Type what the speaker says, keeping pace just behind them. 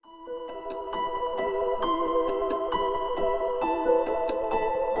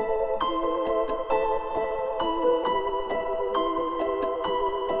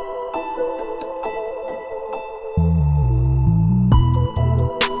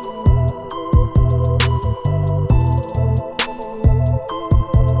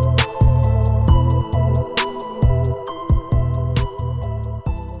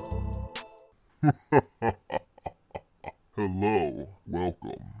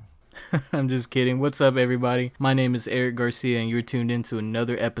I'm just kidding. What's up, everybody? My name is Eric Garcia, and you're tuned into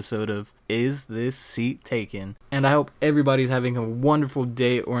another episode of Is This Seat Taken? And I hope everybody's having a wonderful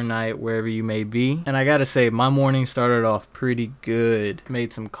day or night wherever you may be. And I gotta say, my morning started off pretty good.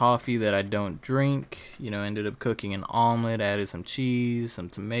 Made some coffee that I don't drink. Ended up cooking an omelet, added some cheese, some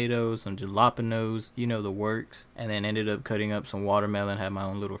tomatoes, some jalapenos, the works. And then ended up cutting up some watermelon, had my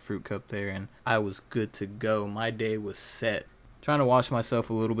own little fruit cup there, and I was good to go. My day was set. Trying to wash myself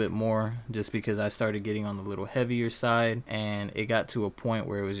a little bit more just because I started getting on the little heavier side, and it got to a point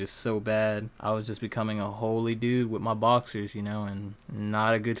where it was just so bad. I was just becoming a holy dude with my boxers, and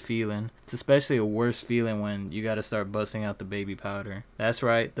not a good feeling. It's especially a worse feeling when you got to start busting out the baby powder. That's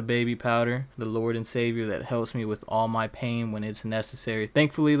right, the baby powder, the Lord and Savior that helps me with all my pain when it's necessary.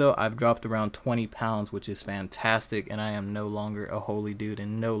 Thankfully though, I've dropped around 20 pounds, which is fantastic, and I am no longer a holy dude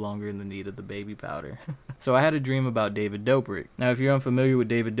and no longer in the need of the baby powder. So I had a dream about David Dobrik. Now, if you're unfamiliar with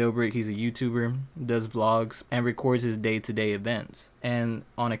David Dobrik, he's a YouTuber, does vlogs, and records his day-to-day events. And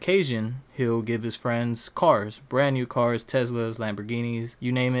on occasion, he'll give his friends cars, brand new cars, Teslas, Lamborghinis,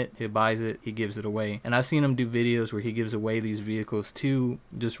 you name it, he buys it, he gives it away. And I've seen him do videos where he gives away these vehicles to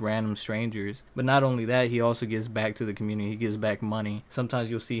just random strangers. But not only that, he also gives back to the community. He gives back money.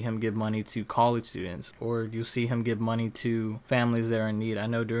 Sometimes you'll see him give money to college students, or you'll see him give money to families that are in need. I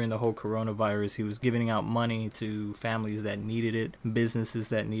know during the whole coronavirus, he was giving out money to families that needed it, businesses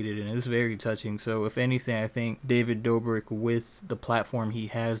that needed it, and it's very touching. So if anything, I think David Dobrik, with the platform he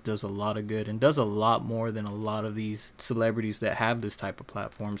has, does a lot of good and does a lot more than a lot of these celebrities that have this type of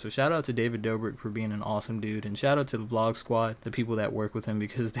platform. So shout out to David Dobrik for being an awesome dude, and shout out to the Vlog Squad, the people that work with him,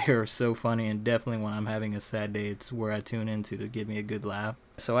 because they are so funny, and definitely when I'm having a sad day, it's where I tune into to give me a good laugh.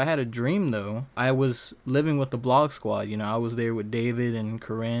 So I had a dream though. I was living with the Vlog Squad. I was there with David and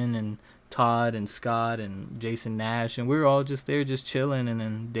Corinne and Todd and Scott and Jason Nash, and we were all just there just chilling. And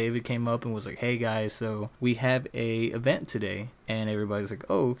then David came up and was like, hey guys, so we have a event today. And everybody's like,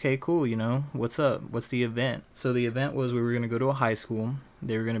 oh, okay, cool, what's up, what's the event? So the event was, we were going to go to a high school.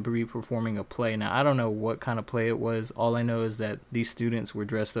 They were going to be performing a play. Now, I don't know what kind of play it was. All I know is that these students were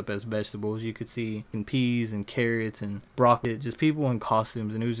dressed up as vegetables. You could see peas and carrots and broccoli, just people in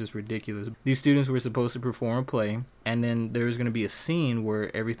costumes, and it was just ridiculous. These students were supposed to perform a play, and then there was going to be a scene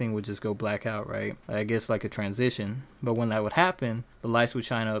where everything would just go black out, right? I guess like a transition. But when that would happen, the lights would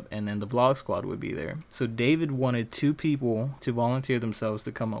shine up, and then the Vlog Squad would be there. So David wanted 2 people to volunteer themselves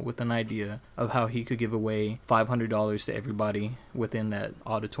to come up with an idea of how he could give away $500 to everybody within that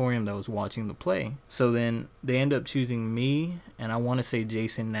auditorium that was watching the play. So then they end up choosing me, and I want to say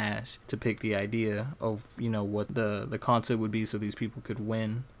Jason Nash, to pick the idea of, what the concept would be so these people could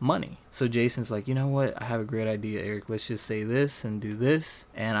win money. So Jason's like, you know what? I have a great idea, Eric. Let's just say this and do this.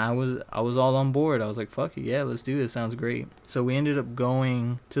 And I was all on board. I was like, fuck it, yeah, let's do this. Sounds great. So we ended up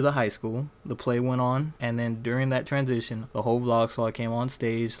going to the high school. The play went on, and then during that transition, the whole Vlog Squad came on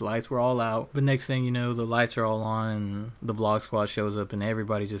stage. The lights were all out. But next thing you know, the lights are all on, and the Vlog Squad shows up, and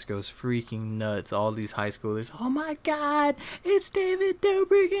everybody just goes freaking nuts. All these high schoolers, oh my god, it's David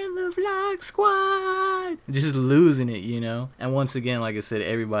Dobrik and the Vlog Squad, just losing it, And once again, like I said,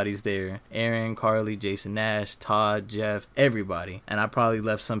 everybody's there. Aaron, Carly, Jason Nash, Todd, Jeff, everybody. And I probably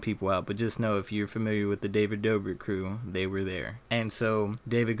left some people out, but just know, if you're familiar with the David Dobrik crew, they were there. And so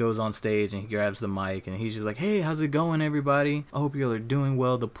David goes on stage and he grabs the mic, and he's just like, hey, how's it going, everybody? I hope y'all are doing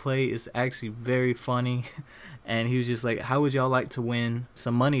well. The play is actually very funny. And he was just like, how would y'all like to win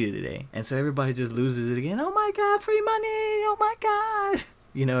some money today? And so everybody just loses it again. Oh my god, free money, oh my god.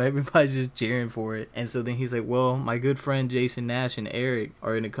 Everybody's just cheering for it. And so then he's like, well, my good friend Jason Nash and Eric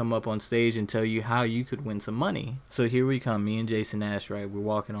are going to come up on stage and tell you how you could win some money. So here we come, me and Jason Nash, right? We're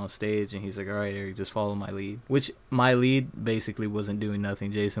walking on stage, and he's like, all right, Eric, just follow my lead. Which my lead basically wasn't doing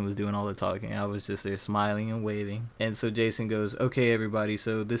nothing. Jason was doing all the talking. I was just there smiling and waving. And so Jason goes, okay, everybody,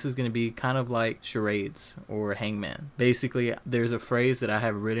 so this is going to be kind of like charades or hangman. Basically, there's a phrase that I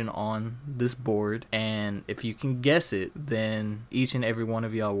have written on this board, and if you can guess it, then each and every one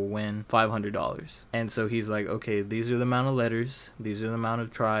of y'all will win $500. And so he's like, okay, these are the amount of letters, these are the amount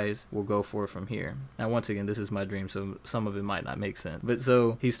of tries, we'll go for it from here. Now, once again, this is my dream, so some of it might not make sense. But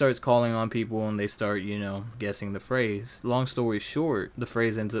so he starts calling on people, and they start, guessing the phrase. Long story short, the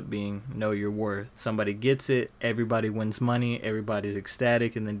phrase ends up being, know your worth. Somebody gets it, everybody wins money, everybody's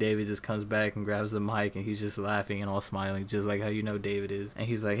ecstatic, and then David just comes back and grabs the mic, and he's just laughing and all smiling, just like how David is. And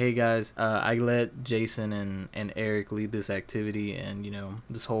he's like, hey guys, I let Jason and Eric lead this activity, and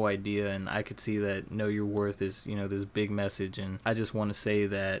this whole idea, and I could see that know your worth is, this big message. And I just want to say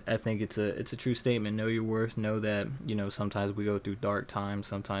that I think it's a true statement. Know your worth. Know that, sometimes we go through dark times.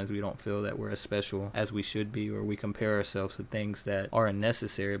 Sometimes we don't feel that we're as special as we should be, or we compare ourselves to things that are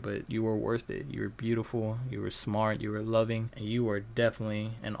unnecessary, but you are worth it. You were beautiful, you were smart, you were loving, and you are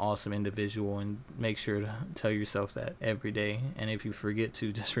definitely an awesome individual. And make sure to tell yourself that every day. And if you forget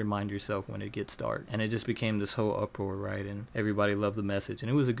to, just remind yourself when it gets dark. And it just became this whole uproar, right? And everybody loved the message,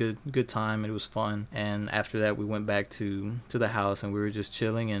 and it was a good time. It was fun. And after that, we went back to the house, and we were just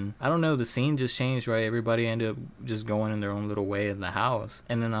chilling. And I don't know, the scene just changed, right? Everybody ended up just going in their own little way in the house.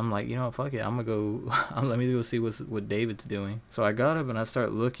 And then I'm like, fuck it, I'm gonna go let me go see what David's doing. So I got up and I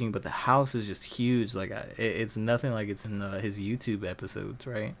start looking, but the house is just huge. Like, it's nothing like it's in his YouTube episodes,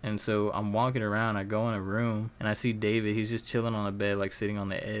 right? And so I'm walking around, I go in a room, and I see David. He's just chilling on a bed, like sitting on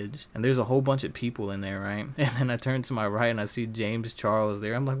the edge, and there's a whole bunch of people in there, right? And then I turn to my right and I see James Charles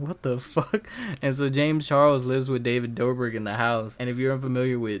there. I'm like, what the fuck? And so James Charles lives with David Dobrik in the house. And if you're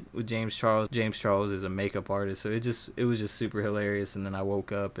unfamiliar with James Charles is a makeup artist. So it was just super hilarious. And then I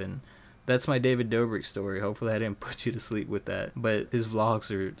woke up, and that's my David Dobrik story. Hopefully I didn't put you to sleep with that. But his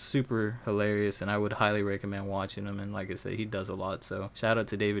vlogs are super hilarious, and I would highly recommend watching them. And like I said, he does a lot. So shout out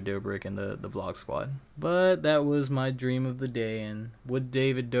to David Dobrik and the Vlog Squad. But that was my dream of the day. And would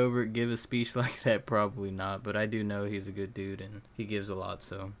David Dobrik give a speech like that? Probably not. But I do know he's a good dude, and he gives a lot.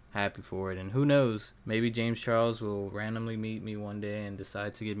 So happy for it. And who knows, maybe James Charles will randomly meet me one day and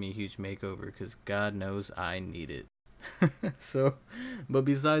decide to give me a huge makeover, because God knows I need it. So, but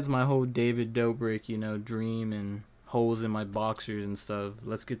besides my whole David Dobrik, dream and holes in my boxers and stuff,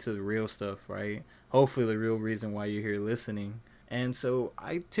 let's get to the real stuff, right? Hopefully the real reason why you're here listening. And so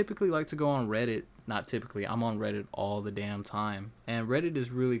I typically like to go on Reddit. Not typically, I'm on Reddit all the damn time. And Reddit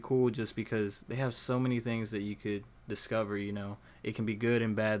is really cool just because they have so many things that you could discover. It can be good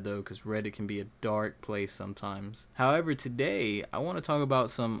and bad though, because Reddit can be a dark place sometimes. However, today I want to talk about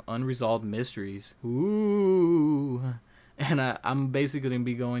some unresolved mysteries. Ooh. And I'm basically going to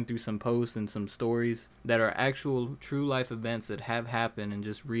be going through some posts and some stories that are actual true life events that have happened, and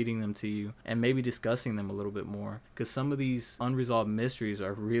just reading them to you and maybe discussing them a little bit more, because some of these unresolved mysteries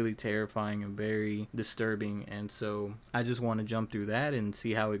are really terrifying and very disturbing. And so I just want to jump through that and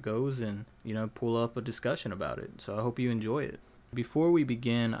see how it goes, and pull up a discussion about it. So I hope you enjoy it. Before we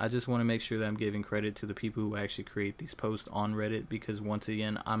begin, I just want to make sure that I'm giving credit to the people who actually create these posts on Reddit, because once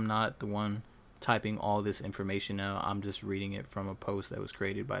again, I'm not the one typing all this information out. I'm just reading it from a post that was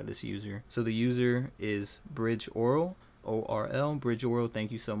created by this user. So the user is Bridge Oral, O-R-L, Bridge Oral.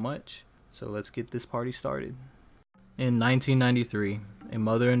 Thank you so much. So let's get this party started. In 1993, a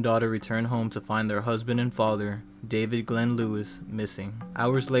mother and daughter return home to find their husband and father, David Glenn Lewis, missing.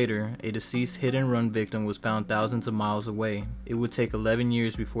 Hours later, a deceased hit-and-run victim was found thousands of miles away. It would take 11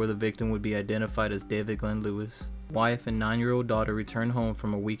 years before the victim would be identified as David Glenn Lewis. Wife and 9-year-old daughter returned home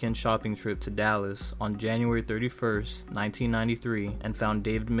from a weekend shopping trip to Dallas on January 31st, 1993, and found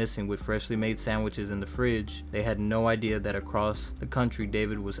David missing with freshly made sandwiches in the fridge. They had no idea that across the country,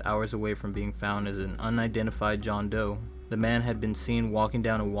 David was hours away from being found as an unidentified John Doe. The man had been seen walking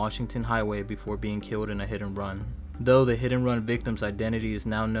down a Washington highway before being killed in a hit-and-run. Though the hit-and-run victim's identity is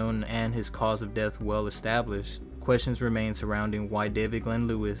now known and his cause of death well established, questions remain surrounding why David Glenn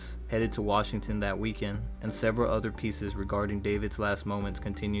Lewis headed to Washington that weekend, and several other pieces regarding David's last moments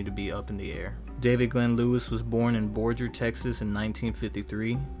continue to be up in the air. David Glenn Lewis was born in Borger, Texas in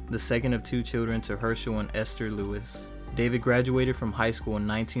 1953, the second of 2 children to Herschel and Esther Lewis. David graduated from high school in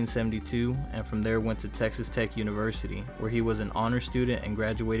 1972, and from there went to Texas Tech University, where he was an honor student and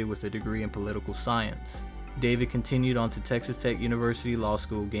graduated with a degree in political science. David continued on to Texas Tech University Law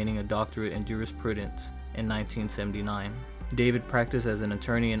School, gaining a doctorate in jurisprudence in 1979. David practiced as an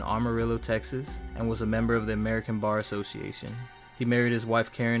attorney in Amarillo, Texas, and was a member of the American Bar Association. He married his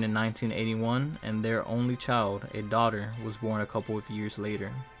wife Karen in 1981, and their only child, a daughter, was born a couple of years later.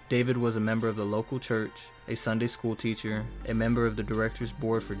 David was a member of the local church, a Sunday school teacher, a member of the Directors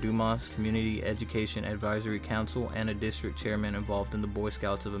Board for Dumas Community Education Advisory Council, and a district chairman involved in the Boy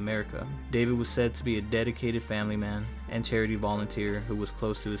Scouts of America. David was said to be a dedicated family man and charity volunteer who was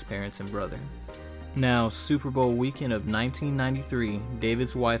close to his parents and brother. Now, Super Bowl weekend of 1993,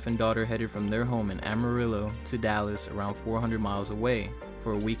 David's wife and daughter headed from their home in Amarillo to Dallas, around 400 miles away,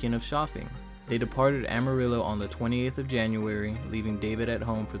 for a weekend of shopping. They departed Amarillo on the 28th of January, leaving David at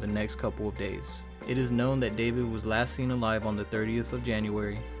home for the next couple of days. It is known that David was last seen alive on the 30th of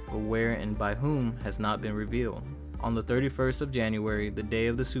January, but where and by whom has not been revealed. On the 31st of January, the day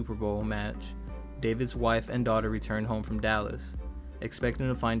of the Super Bowl match, David's wife and daughter returned home from Dallas, expecting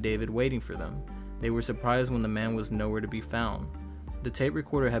to find David waiting for them. They were surprised when the man was nowhere to be found. The tape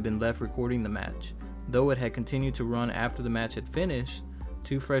recorder had been left recording the match. Though it had continued to run after the match had finished,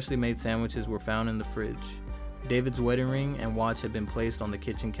 2 freshly made sandwiches were found in the fridge. David's wedding ring and watch had been placed on the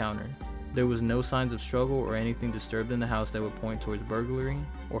kitchen counter. There was no signs of struggle or anything disturbed in the house that would point towards burglary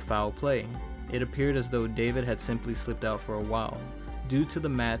or foul play. It appeared as though David had simply slipped out for a while. Due to the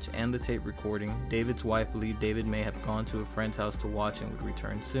match and the tape recording, David's wife believed David may have gone to a friend's house to watch and would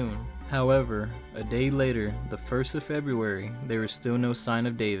return soon. However, a day later, the 1st of February, there was still no sign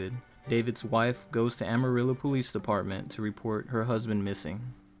of David. David's wife goes to Amarillo Police Department to report her husband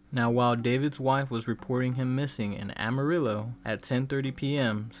missing. Now, while David's wife was reporting him missing in Amarillo at 10:30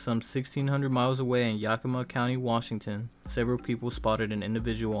 p.m., some 1,600 miles away in Yakima County, Washington, several people spotted an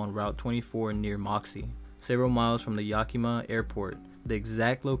individual on Route 24 near Moxie, several miles from the Yakima airport. The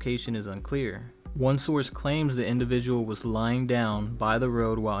exact location is unclear. One source claims the individual was lying down by the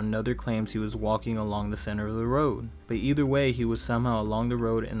road while another claims he was walking along the center of the road. But either way, he was somehow along the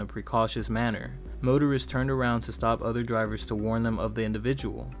road in a precautious manner. Motorists turned around to stop other drivers to warn them of the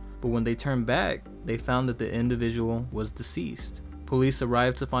individual. But when they turned back, they found that the individual was deceased. Police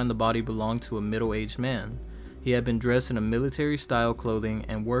arrived to find the body belonged to a middle-aged man. He had been dressed in a military-style clothing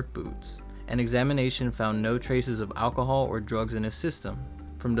and work boots. An examination found no traces of alcohol or drugs in his system,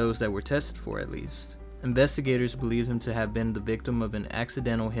 from those that were tested for at least. Investigators believed him to have been the victim of an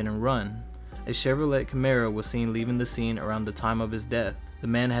accidental hit and run. A Chevrolet Camaro was seen leaving the scene around the time of his death. The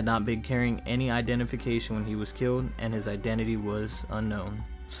man had not been carrying any identification when he was killed, and his identity was unknown.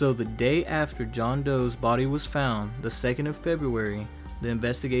 So the day after John Doe's body was found, the 2nd of February, the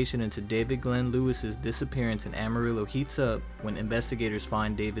investigation into David Glenn Lewis's disappearance in Amarillo heats up when investigators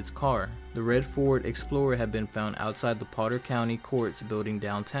find David's car. The red Ford Explorer had been found outside the Potter County Courts building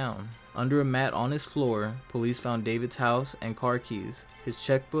downtown. Under a mat on his floor, police found David's house and car keys. His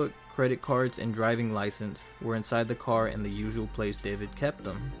checkbook, credit cards, and driving license were inside the car in the usual place David kept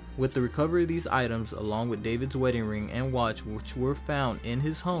them. With the recovery of these items, along with David's wedding ring and watch, which were found in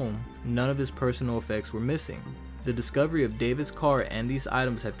his home, none of his personal effects were missing. The discovery of David's car and these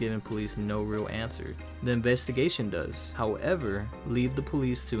items have given police no real answer. The investigation does, however, lead the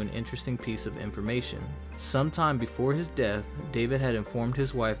police to an interesting piece of information. Sometime before his death, David had informed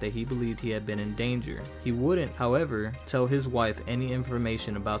his wife that he believed he had been in danger. He wouldn't, however, tell his wife any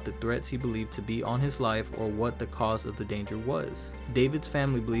information about the threats he believed to be on his life or what the cause of the danger was. David's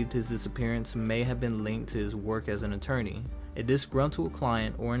family believed his disappearance may have been linked to his work as an attorney. A disgruntled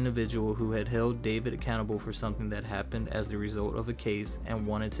client or individual who had held David accountable for something that happened as the result of a case and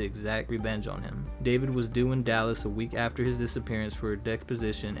wanted to exact revenge on him. David was due in Dallas a week after his disappearance for a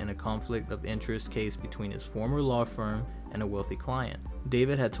deposition in a conflict of interest case between his former law firm and a wealthy client.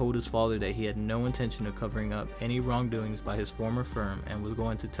 David had told his father that he had no intention of covering up any wrongdoings by his former firm and was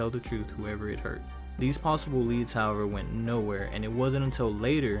going to tell the truth whoever it hurt. These possible leads, however, went nowhere, and it wasn't until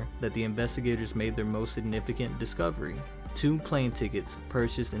later that the investigators made their most significant discovery: 2 plane tickets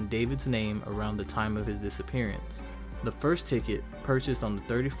purchased in David's name around the time of his disappearance. The first ticket, purchased on the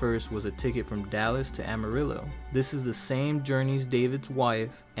 31st, was a ticket from Dallas to Amarillo. This is the same journeys David's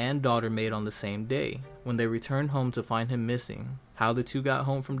wife and daughter made on the same day, when they returned home to find him missing. How the 2 got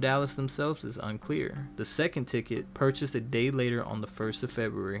home from Dallas themselves is unclear. The second ticket, purchased a day later on the 1st of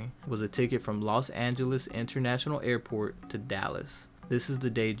February, was a ticket from Los Angeles International Airport to Dallas. This is the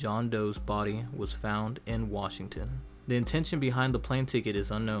day John Doe's body was found in Washington. The intention behind the plane ticket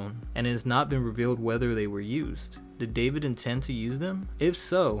is unknown, and it has not been revealed whether they were used. Did David intend to use them? If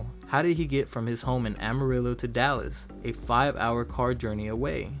so, how did he get from his home in Amarillo to Dallas, a 5-hour car journey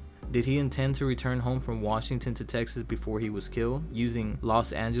away? Did he intend to return home from Washington to Texas before he was killed, using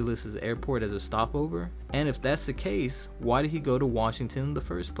Los Angeles' airport as a stopover? And if that's the case, why did he go to Washington in the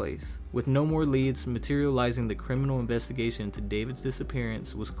first place? With no more leads materializing, the criminal investigation into David's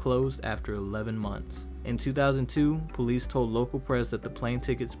disappearance was closed after 11 months. In 2002, police told local press that the plane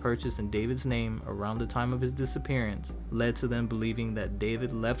tickets purchased in David's name around the time of his disappearance led to them believing that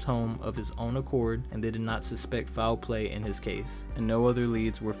David left home of his own accord, and they did not suspect foul play in his case, and no other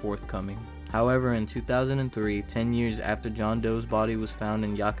leads were forthcoming. However, in 2003, 10 years after John Doe's body was found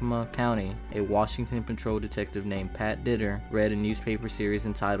in Yakima County, a Washington patrol detective named Pat Ditter read a newspaper series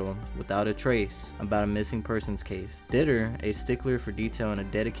entitled Without a Trace about a missing persons case. Ditter, a stickler for detail and a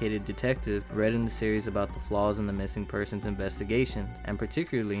dedicated detective, read in the series about the flaws in the missing persons investigations, and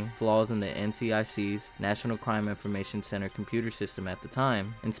particularly flaws in the NCIC's National Crime Information Center computer system at the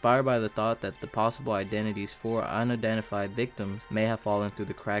time, inspired by the thought that the possible identities for unidentified victims may have fallen through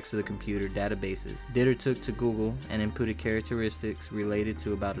the cracks of the computer databases. Ditter took to Google and inputted characteristics related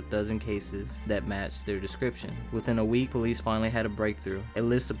to about a dozen cases that matched their description. Within a week, police finally had a breakthrough, a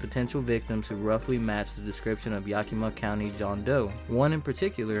list of potential victims who roughly matched the description of Yakima County John Doe. One in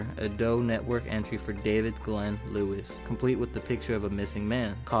particular, a Doe network entry for David Glenn Lewis, complete with the picture of a missing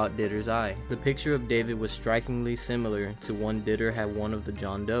man, caught Ditter's eye. The picture of David was strikingly similar to one Ditter had one of the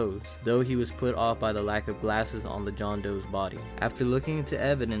John Does, though he was put off by the lack of glasses on the John Doe's body. After looking into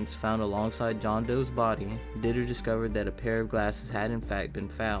evidence found alongside John Doe's body, Ditter discovered that a pair of glasses had in fact been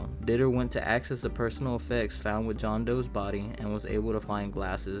found. Ditter went to access the personal effects found with John Doe's body and was able to find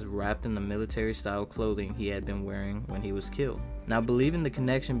glasses wrapped in the military-style clothing he had been wearing when he was killed. Now, believing the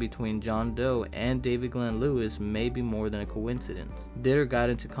connection between John Doe and David Glenn Lewis may be more than a coincidence, Ditter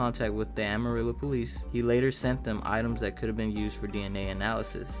got into contact with the Amarillo police. He later sent them items that could have been used for DNA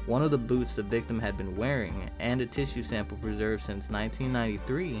analysis. One of the boots the victim had been wearing, and a tissue sample preserved since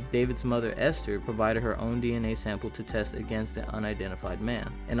 1993. David's mother, Esther, provided her own DNA sample to test against the unidentified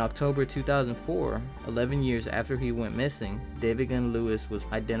man. In October 2004, 11 years after he went missing, David Glenn Lewis was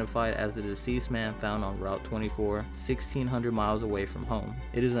identified as the deceased man found on Route 24, 1,600 miles away from home.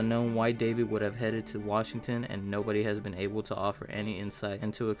 It is unknown why David would have headed to Washington, and nobody has been able to offer any insight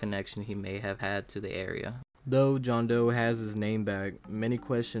into a connection he may have had to the area. Though John Doe has his name back, many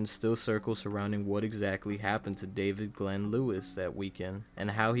questions still circle surrounding what exactly happened to David Glenn Lewis that weekend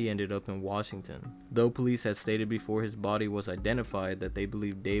and how he ended up in Washington. Though police had stated before his body was identified that they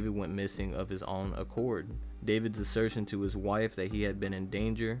believe David went missing of his own accord, David's assertion to his wife that he had been in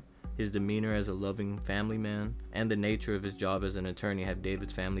danger, his demeanor as a loving family man, and the nature of his job as an attorney have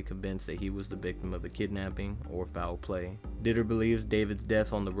David's family convinced that he was the victim of a kidnapping or foul play. Ditter believes David's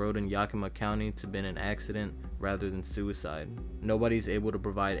death on the road in Yakima County to have been an accident rather than suicide. Nobody's able to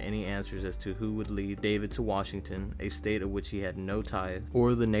provide any answers as to who would lead David to Washington, a state of which he had no ties,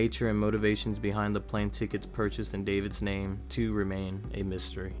 or the nature and motivations behind the plane tickets purchased in David's name to remain a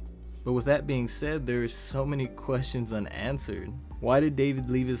mystery. But with that being said, there are so many questions unanswered. Why did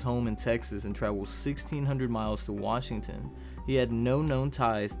David leave his home in Texas and travel 1,600 miles to Washington? He had no known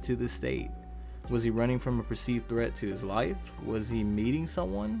ties to the state. Was he running from a perceived threat to his life? Was he meeting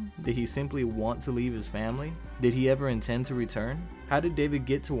someone? Did he simply want to leave his family? Did he ever intend to return? How did David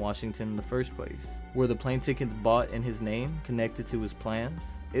get to Washington in the first place? Were the plane tickets bought in his name, connected to his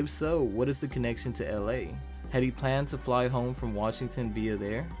plans? If so, what is the connection to LA? Had he planned to fly home from Washington via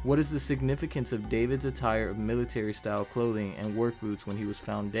there? What is the significance of David's attire of military-style clothing and work boots when he was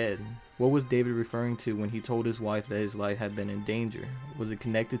found dead? What was David referring to when he told his wife that his life had been in danger? Was it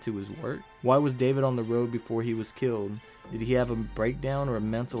connected to his work? Why was David on the road before he was killed? Did he have a breakdown or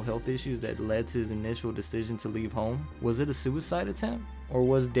mental health issues that led to his initial decision to leave home? Was it a suicide attempt? Or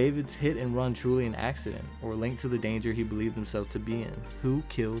was David's hit and run truly an accident, or linked to the danger he believed himself to be in? Who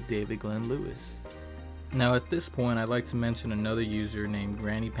killed David Glenn Lewis? Now at this point, I'd like to mention another user named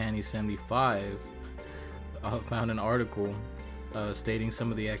GrannyPanty75 found an article stating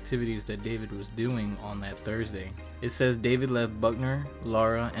some of the activities that David was doing on that Thursday. It says David left Buckner,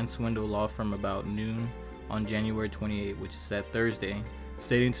 Lara, and Swindle law firm about noon on January 28, which is that Thursday,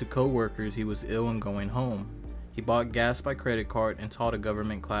 stating to co-workers he was ill and going home. He bought gas by credit card and taught a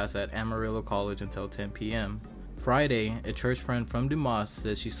government class at Amarillo College until 10 p.m. Friday, a church friend from Dumas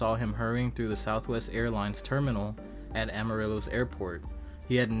says she saw him hurrying through the Southwest Airlines terminal at Amarillo's airport.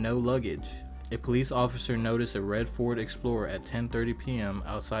 He had no luggage. A police officer noticed a red Ford Explorer at 10:30 p.m.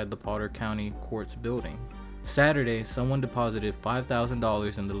 outside the Potter County Courts building. Saturday, someone deposited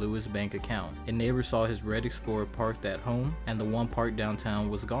 $5,000 in the Lewis bank account. A neighbor saw his red Explorer parked at home, and the one parked downtown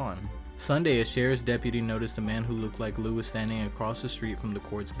was gone. Sunday, a sheriff's deputy noticed a man who looked like Lewis standing across the street from the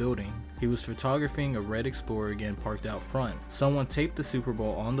court's building. He was photographing a red Explorer again parked out front. Someone taped the Super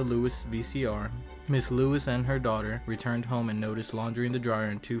Bowl on the Lewis VCR. Miss Lewis and her daughter returned home and noticed laundry in the dryer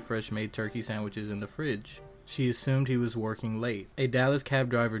and 2 fresh-made turkey sandwiches in the fridge. She assumed he was working late. A Dallas cab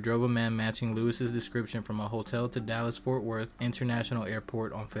driver drove a man matching Lewis's description from a hotel to Dallas-Fort Worth International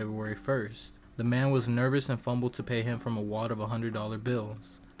Airport on February 1st. The man was nervous and fumbled to pay him from a wad of $100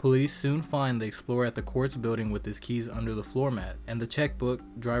 bills. Police soon find the Explorer at the courts building with his keys under the floor mat, and the checkbook,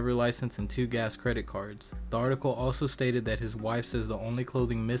 driver license, and 2 gas credit cards. The article also stated that his wife says the only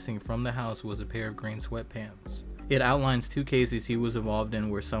clothing missing from the house was a pair of green sweatpants. It outlines 2 cases he was involved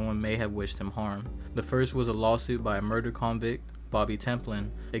in where someone may have wished him harm. The first was a lawsuit by a murder convict, Bobby Templin,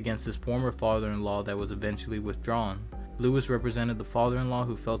 against his former father-in-law that was eventually withdrawn. Lewis represented the father-in-law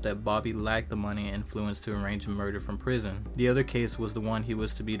who felt that Bobby lacked the money and influence to arrange a murder from prison. The other case was the one he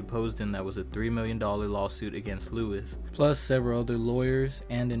was to be deposed in that was a $3 million lawsuit against Lewis, plus several other lawyers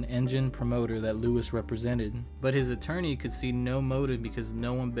and an engine promoter that Lewis represented. But his attorney could see no motive because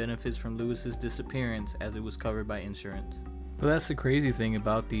no one benefits from Lewis's disappearance as it was covered by insurance. But that's the crazy thing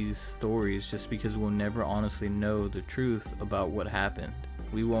about these stories, just because we'll never honestly know the truth about what happened.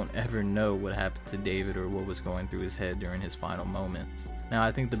 We won't ever know what happened to David or what was going through his head during his final moments. Now,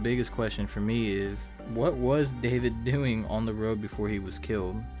 I think the biggest question for me is, what was David doing on the road before he was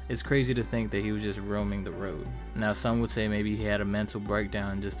killed? It's crazy to think that he was just roaming the road. Now, some would say maybe he had a mental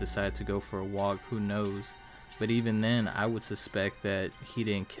breakdown and just decided to go for a walk, who knows? But even then, I would suspect that he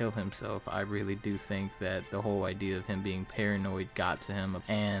didn't kill himself. I really do think that the whole idea of him being paranoid got to him,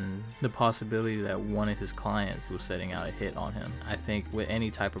 and the possibility that one of his clients was setting out a hit on him. I think with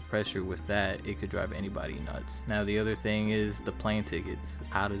any type of pressure with that, it could drive anybody nuts. Now, the other thing is the plane tickets.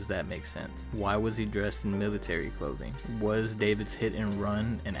 How does that make sense? Why was he dressed in military clothing? Was David's hit and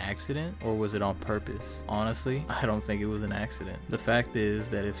run an accident, or was it on purpose? Honestly, I don't think it was an accident. The fact is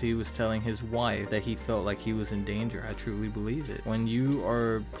that if he was telling his wife that he felt like he was in danger, I truly believe it. When you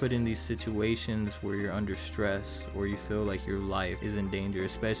are put in these situations where you're under stress or you feel like your life is in danger,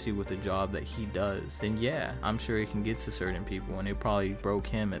 especially with the job that he does, then yeah, I'm sure it can get to certain people, and it probably broke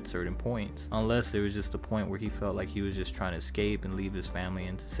him at certain points. Unless there was just a point where he felt like he was just trying to escape and leave his family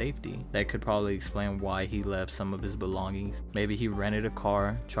into safety. That could probably explain why he left some of his belongings. Maybe he rented a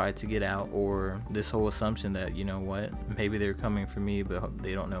car, tried to get out, or this whole assumption that, you know what, maybe they're coming for me, but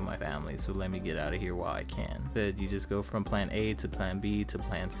they don't know my family, so let me get out of here while I can. That you just go from plan A to plan B to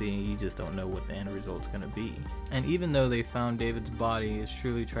plan C, and you just don't know what the end result's gonna be. And even though they found David's body, it's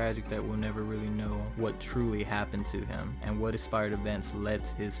truly tragic that we'll never really know what truly happened to him and what inspired events led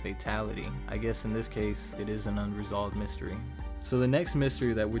to his fatality. I guess in this case, it is an unresolved mystery. So the next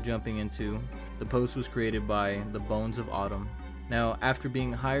mystery that we're jumping into, the post was created by The Bones of Autumn. Now, after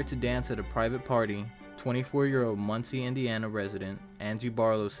being hired to dance at a private party, 24-year-old Muncie, Indiana resident Angie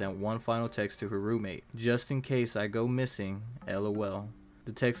Barlow sent one final text to her roommate: "Just in case I go missing, LOL."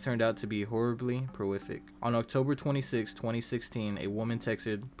 The text turned out to be horribly prolific. On October 26, 2016, a woman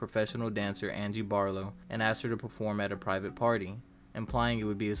texted professional dancer Angie Barlow and asked her to perform at a private party, implying it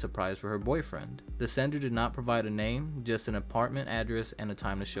would be a surprise for her boyfriend. The sender did not provide a name, just an apartment address and a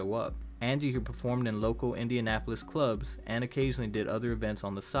time to show up. Angie, who performed in local Indianapolis clubs and occasionally did other events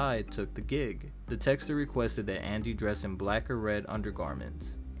on the side, took the gig. The texter requested that Angie dress in black or red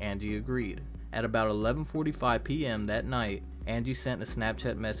undergarments. Angie agreed. At about 11:45 p.m. that night, Angie sent a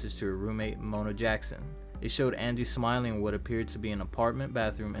Snapchat message to her roommate Mona Jackson. It showed Angie smiling in what appeared to be an apartment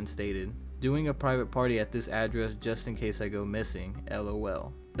bathroom and stated, "Doing a private party at this address just in case I go missing,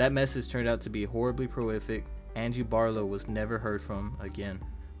 LOL." That message turned out to be horribly prolific. Angie Barlow was never heard from again.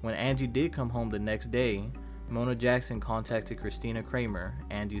 When Angie did come home the next day, Mona Jackson contacted Christina Kramer,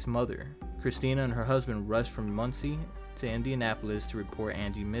 Angie's mother. Christina and her husband rushed from Muncie to Indianapolis to report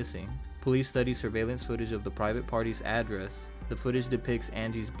Angie missing. Police studied surveillance footage of the private party's address. The footage depicts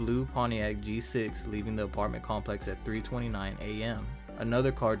Angie's blue Pontiac G6 leaving the apartment complex at 3:29 a.m.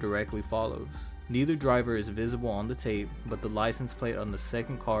 Another car directly follows. Neither driver is visible on the tape, but the license plate on the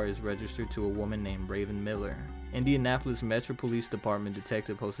second car is registered to a woman named Raven Miller. Indianapolis Metro Police Department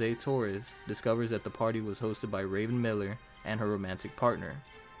Detective Jose Torres discovers that the party was hosted by Raven Miller and her romantic partner,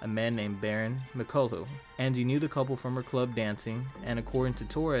 a man named Baron McCullough. Angie knew the couple from her club dancing, and according to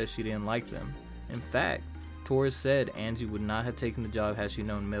Torres, she didn't like them. In fact, Torres said Angie would not have taken the job had she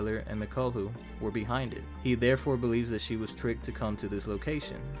known Miller and McCullough were behind it. He therefore believes that she was tricked to come to this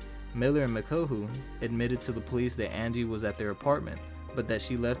location. Miller and McCullough admitted to the police that Angie was at their apartment, but that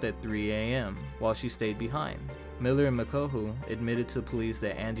she left at 3 a.m. while she stayed behind. Miller and McCullough admitted to police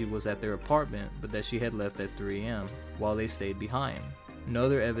that Angie was at their apartment, but that she had left at 3 a.m. while they stayed behind. No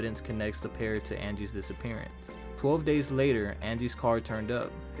other evidence connects the pair to Angie's disappearance. 12 days later, Angie's car turned up.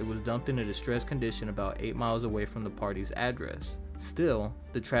 It was dumped in a distressed condition about 8 miles away from the party's address. Still,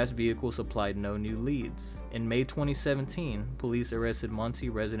 the trashed vehicle supplied no new leads. In May 2017, police arrested Muncie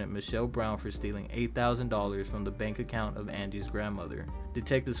resident Michelle Brown for stealing $8,000 from the bank account of Angie's grandmother.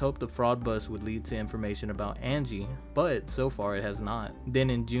 Detectives hoped the fraud bust would lead to information about Angie, but so far it has not. Then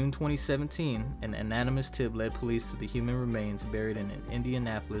in June 2017, an anonymous tip led police to the human remains buried in an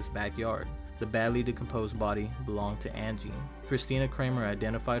Indianapolis backyard. The badly decomposed body belonged to Angie. Christina Kramer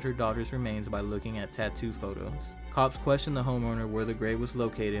identified her daughter's remains by looking at tattoo photos. Cops questioned the homeowner where the grave was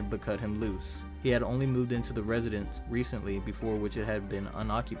located but cut him loose. He had only moved into the residence recently, before which it had been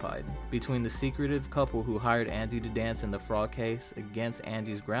unoccupied. Between the secretive couple who hired Angie to dance in the fraud case against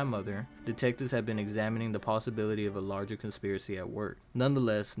Angie's grandmother detectives have been examining the possibility of a larger conspiracy at work.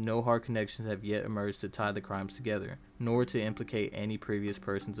 Nonetheless, no hard connections have yet emerged to tie the crimes together, nor to implicate any previous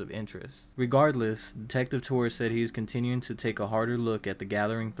persons of interest. Regardless, Detective Torres said he is continuing to take a harder look at the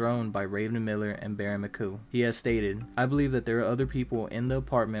gathering thrown by Raven Miller and Baron McCoo. He has stated, "I believe that there are other people in the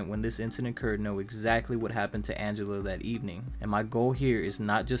apartment when this incident occurred know exactly what happened to Angela that evening, and my goal here is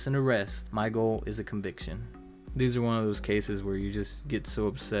not just an arrest, my goal is a conviction." These are one of those cases where you just get so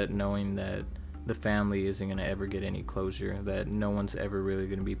upset knowing that the family isn't going to ever get any closure, that no one's ever really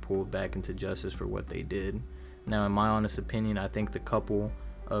going to be pulled back into justice for what they did. Now, in my honest opinion, I think the couple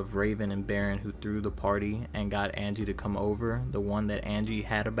of Raven and Baron who threw the party and got Angie to come over, the one that Angie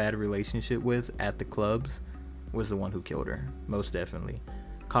had a bad relationship with at the clubs, was the one who killed her, most definitely.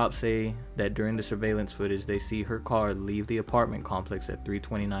 Cops say that during the surveillance footage, they see her car leave the apartment complex at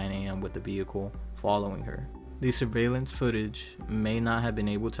 3:29 a.m. with the vehicle following her. The surveillance footage may not have been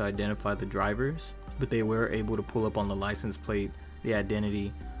able to identify the drivers, but they were able to pull up on the license plate the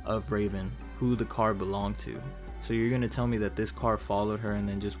identity of Raven, who the car belonged to. So you're going to tell me that this car followed her and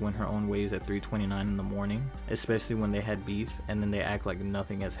then just went her own ways at 3:29 in the morning, especially when they had beef, and then they act like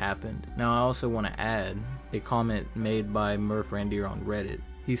nothing has happened. Now I also want to add a comment made by Murph Randier on Reddit.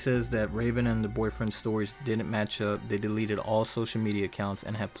 He says that Raven and the boyfriend's stories didn't match up, they deleted all social media accounts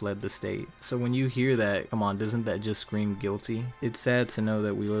and have fled the state. So when you hear that, come on, doesn't that just scream guilty? It's sad to know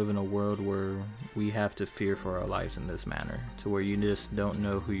that we live in a world where we have to fear for our lives in this manner, to where you just don't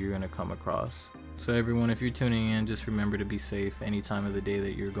know who you're going to come across. So everyone, if you're tuning in, just remember to be safe any time of the day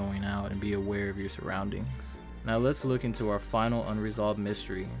that you're going out and be aware of your surroundings. Now let's look into our final unresolved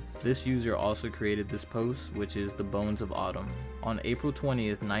mystery. This user also created this post, which is The Bones of Autumn. On April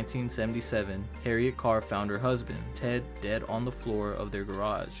 20th, 1977, Harriet Carr found her husband, Ted, dead on the floor of their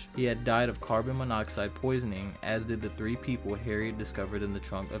garage. He had died of carbon monoxide poisoning, as did the 3 people Harriet discovered in the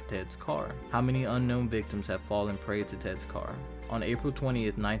trunk of Ted's car. How many unknown victims have fallen prey to Ted's car? On April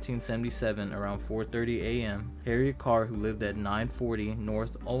 20th, 1977, around 4:30 a.m., Harriet Carr, who lived at 940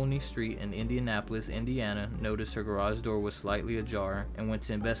 North Olney Street in Indianapolis, Indiana, noticed her garage door was slightly ajar and went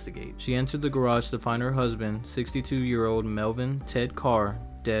to investigate. She entered the garage to find her husband, 62-year-old Melvin Ted Carr,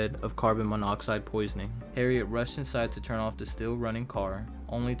 dead of carbon monoxide poisoning. Harriet rushed inside to turn off the still running car,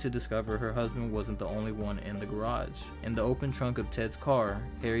 only to discover her husband wasn't the only one in the garage. In the open trunk of Ted's car,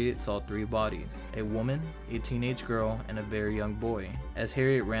 Harriet saw 3 bodies: a woman, a teenage girl, and a very young boy. As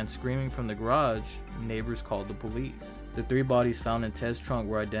Harriet ran screaming from the garage, neighbors called the police. The 3 bodies found in Ted's trunk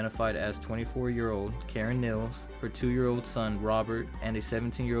were identified as 24-year-old Karen Nils, her 2-year-old son Robert, and a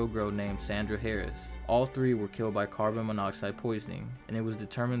 17-year-old girl named Sandra Harris. All 3 were killed by carbon monoxide poisoning, and it was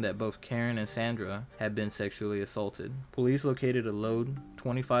determined that both Karen and Sandra had been sexually assaulted. Police located a loaded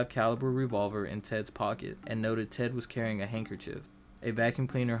 .25 caliber revolver in Ted's pocket and noted Ted was carrying a handkerchief. A vacuum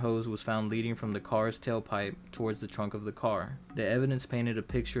cleaner hose was found leading from the car's tailpipe towards the trunk of the car. The evidence painted a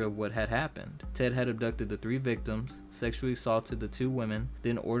picture of what had happened. Ted had abducted the 3 victims, sexually assaulted the 2 women,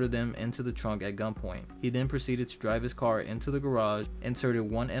 then ordered them into the trunk at gunpoint. He then proceeded to drive his car into the garage, inserted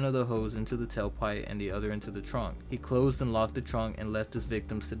one end of the hose into the tailpipe and the other into the trunk. He closed and locked the trunk and left his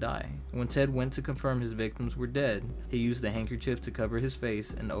victims to die. When Ted went to confirm his victims were dead, he used the handkerchief to cover his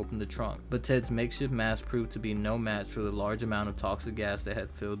face and opened the trunk. But Ted's makeshift mask proved to be no match for the large amount of toxic gas that had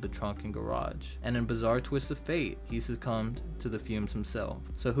filled the trunk and garage. And in a bizarre twist of fate, he succumbed to the fumes himself.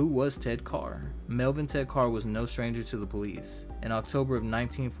 So who was Ted Carr? Melvin Ted Carr was no stranger to the police. In October of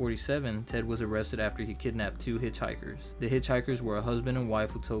 1947, Ted was arrested after he kidnapped 2 hitchhikers. The hitchhikers were a husband and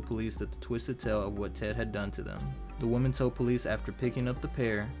wife who told police that the twisted tale of what Ted had done to them. The woman told police after picking up the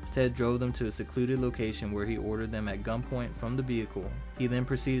pair, Ted drove them to a secluded location where he ordered them at gunpoint from the vehicle. He then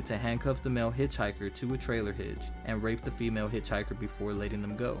proceeded to handcuff the male hitchhiker to a trailer hitch and rape the female hitchhiker before letting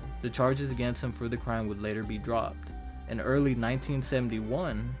them go. The charges against him for the crime would later be dropped. In early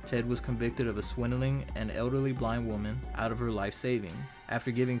 1971, Ted was convicted of swindling an elderly blind woman out of her life savings.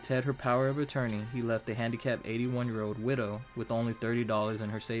 After giving Ted her power of attorney, he left the handicapped 81-year-old widow with only $30 in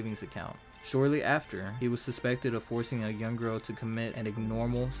her savings account. Shortly after, he was suspected of forcing a young girl to commit an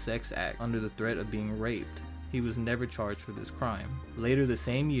abnormal sex act under the threat of being raped. He was never charged for this crime. Later the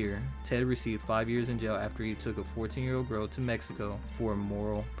same year, Ted received 5 years in jail after he took a 14-year-old girl to Mexico for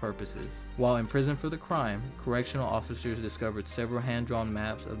immoral purposes. While in prison for the crime, correctional officers discovered several hand-drawn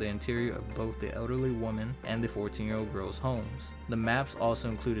maps of the interior of both the elderly woman and the 14-year-old girl's homes. The maps also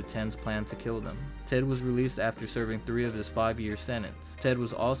included Ted's plan to kill them. Ted was released after serving 3 of his 5-year sentence. Ted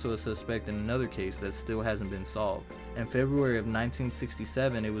was also a suspect in another case that still hasn't been solved. In February of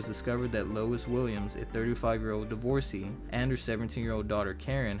 1967, it was discovered that Lois Williams, a 35-year-old divorcee, and her 17-year-old daughter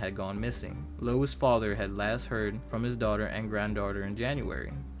Karen had gone missing. Lois' father had last heard from his daughter and granddaughter in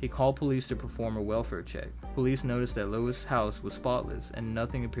January. He called police to perform a welfare check. Police noticed that Lois' house was spotless and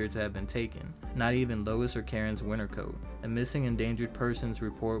nothing appeared to have been taken, not even Lois or Karen's winter coat. A missing endangered persons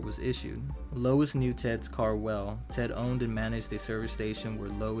report was issued. Lois knew Ted's car well. Ted owned and managed a service station where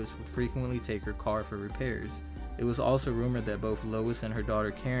Lois would frequently take her car for repairs. It was also rumored that both Lois and her daughter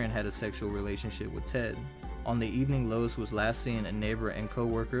Karen had a sexual relationship with Ted. On the evening Lois was last seen, a neighbor and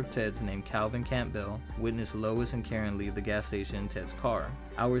co-worker of Ted's named Calvin Campbell witnessed Lois and Karen leave the gas station in Ted's car.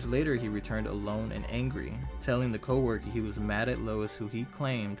 Hours later, he returned alone and angry, telling the co-worker he was mad at Lois, who he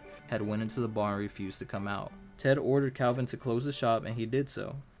claimed had went into the bar and refused to come out. Ted ordered Calvin to close the shop, and he did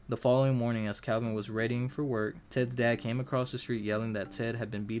so. The following morning, as Calvin was readying for work, Ted's dad came across the street yelling that Ted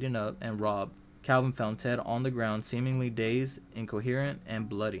had been beaten up and robbed. Calvin found Ted on the ground, seemingly dazed, incoherent, and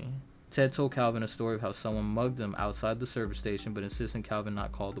bloody. Ted told Calvin a story of how someone mugged him outside the service station, but insisted Calvin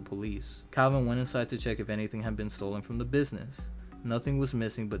not call the police. Calvin went inside to check if anything had been stolen from the business. Nothing was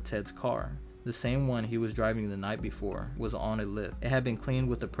missing but Ted's car. The same one he was driving the night before was on a lift. It had been cleaned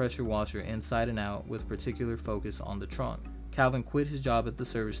with a pressure washer inside and out, with particular focus on the trunk. Calvin quit his job at the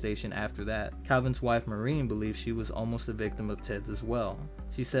service station after that. Calvin's wife Maureen believes she was almost a victim of Ted's as well.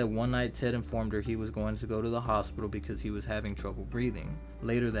 She said one night Ted informed her he was going to go to the hospital because he was having trouble breathing.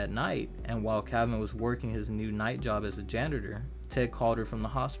 Later that night, and while Calvin was working his new night job as a janitor, Ted called her from the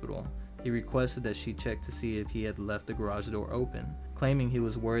hospital. He requested that she check to see if he had left the garage door open, claiming he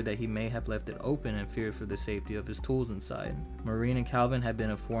was worried that he may have left it open and feared for the safety of his tools inside. Maureen and Calvin had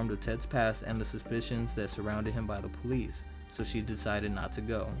been informed of Ted's past and the suspicions that surrounded him by the police, so she decided not to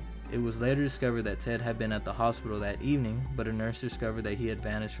go. It was later discovered that Ted had been at the hospital that evening, but a nurse discovered that he had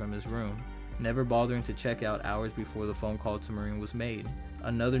vanished from his room, never bothering to check out hours before the phone call to Maureen was made.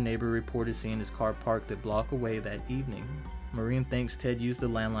 Another neighbor reported seeing his car parked a block away that evening. Maureen thinks Ted used the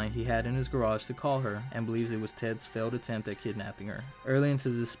landline he had in his garage to call her and believes it was Ted's failed attempt at kidnapping her. Early into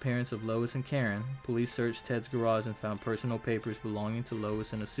the disappearance of Lois and Karen, police searched Ted's garage and found personal papers belonging to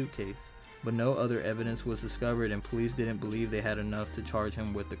Lois in a suitcase, but no other evidence was discovered and police didn't believe they had enough to charge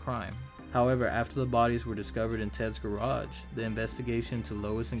him with the crime. However, after the bodies were discovered in Ted's garage, the investigation into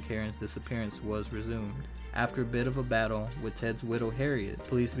Lois and Karen's disappearance was resumed. After a bit of a battle with Ted's widow Harriet,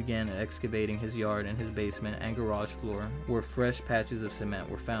 police began excavating his yard and his basement and garage floor, where fresh patches of cement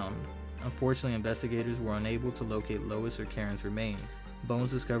were found. Unfortunately, investigators were unable to locate Lois or Karen's remains.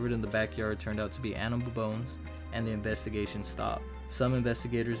 Bones discovered in the backyard turned out to be animal bones, and the investigation stopped. Some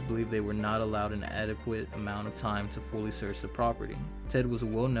investigators believe they were not allowed an adequate amount of time to fully search the property. Ted was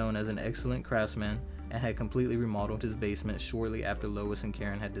well known as an excellent craftsman and had completely remodeled his basement shortly after Lois and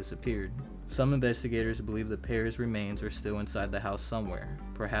Karen had disappeared. Some investigators believe the pair's remains are still inside the house somewhere,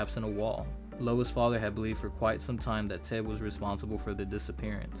 perhaps in a wall. Lois' father had believed for quite some time that Ted was responsible for the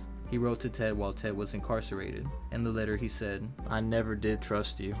disappearance. He wrote to Ted while Ted was incarcerated. In the letter he said, "I never did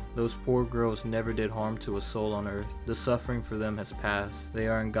trust you. Those poor girls never did harm to a soul on earth. The suffering for them has passed. They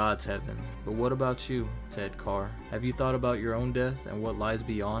are in God's heaven. But what about you, Ted Carr? Have you thought about your own death and what lies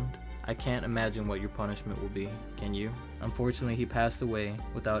beyond? I can't imagine what your punishment will be, can you?" Unfortunately, he passed away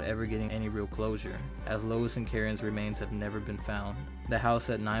without ever getting any real closure, as Lois and Karen's remains have never been found. The house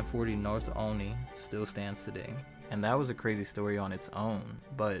at 940 North Olney still stands today. And that was a crazy story on its own.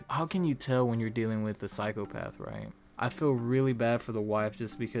 But how can you tell when you're dealing with a psychopath, right? I feel really bad for the wife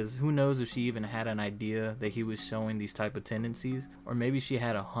just because who knows if she even had an idea that he was showing these type of tendencies, or maybe she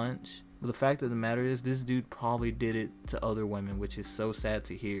had a hunch. But the fact of the matter is, this dude probably did it to other women, which is so sad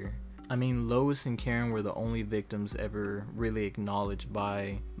to hear. I mean, Lois and Karen were the only victims ever really acknowledged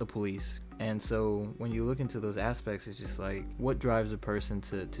by the police. And so when you look into those aspects, it's just like, what drives a person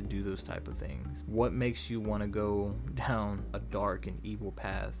to do those type of things? What makes you want to go down a dark and evil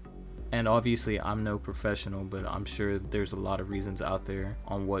path? And obviously, I'm no professional, but I'm sure there's a lot of reasons out there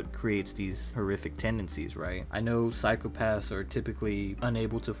on what creates these horrific tendencies, right? I know psychopaths are typically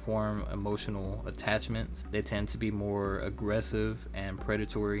unable to form emotional attachments. They tend to be more aggressive and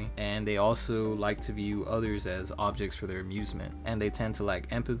predatory, and they also like to view others as objects for their amusement. And they tend to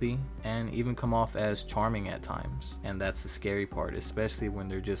lack empathy and even come off as charming at times. And that's the scary part, especially when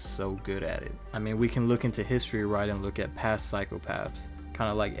they're just so good at it. I mean, we can look into history, right, and look at past psychopaths. Kind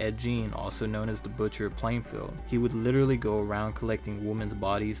of like Ed Gein, also known as the Butcher of Plainfield. He would literally go around collecting women's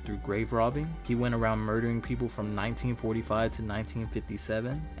bodies through grave robbing. He went around murdering people from 1945 to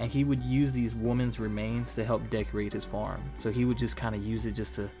 1957, and he would use these women's remains to help decorate his farm. So he would just kind of use it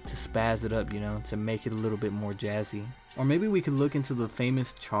just to spaz it up, you know, to make it a little bit more jazzy. Or maybe we could look into the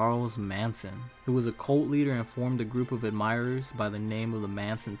famous Charles Manson, who was a cult leader and formed a group of admirers by the name of the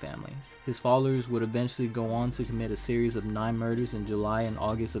Manson family. His followers would eventually go on to commit a series of 9 murders in July and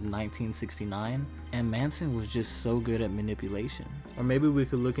August of 1969, and Manson was just so good at manipulation. Or maybe we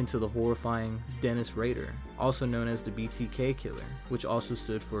could look into the horrifying Dennis Rader, also known as the BTK killer, which also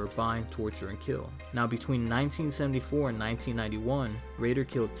stood for bind, torture, and kill. Now between 1974 and 1991, Rader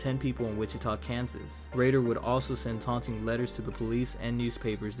killed 10 people in Wichita, Kansas. Rader would also send taunting letters to the police and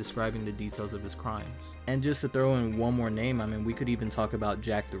newspapers describing the details of his crimes. And just to throw in one more name, we could even talk about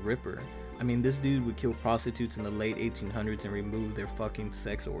Jack the Ripper. This dude would kill prostitutes in the late 1800s and remove their fucking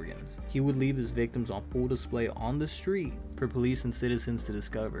sex organs. He would leave his victims on full display on the street for police and citizens to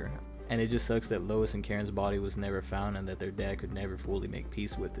discover. And it just sucks that Lois and Karen's body was never found and that their dad could never fully make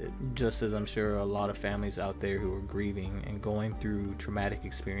peace with it. Just as I'm sure a lot of families out there who are grieving and going through traumatic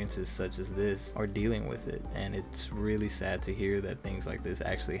experiences such as this are dealing with it. And it's really sad to hear that things like this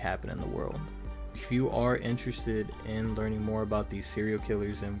actually happen in the world. If you are interested in learning more about these serial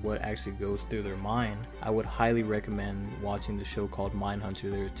killers and what actually goes through their mind, I would highly recommend watching the show called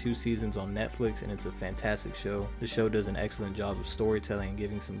Mindhunter. There are 2 seasons on Netflix and it's a fantastic show. The show does an excellent job of storytelling and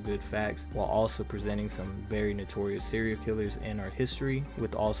giving some good facts while also presenting some very notorious serial killers in our history,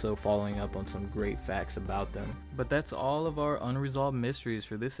 with also following up on some great facts about them. But that's all of our unresolved mysteries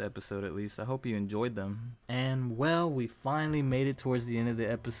for this episode, at least. I hope you enjoyed them. And well, we finally made it towards the end of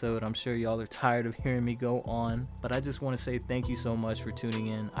the episode. I'm sure y'all are tired of hearing me go on, but I just want to say thank you so much for tuning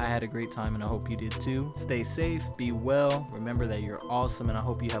in. I had a great time and I hope you did too. Stay safe, be well, remember that you're awesome, and I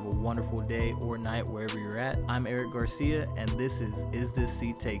hope you have a wonderful day or night wherever you're at. I'm Eric Garcia and this is This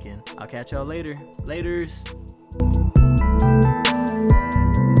Seat Taken? I'll catch y'all later. Laters.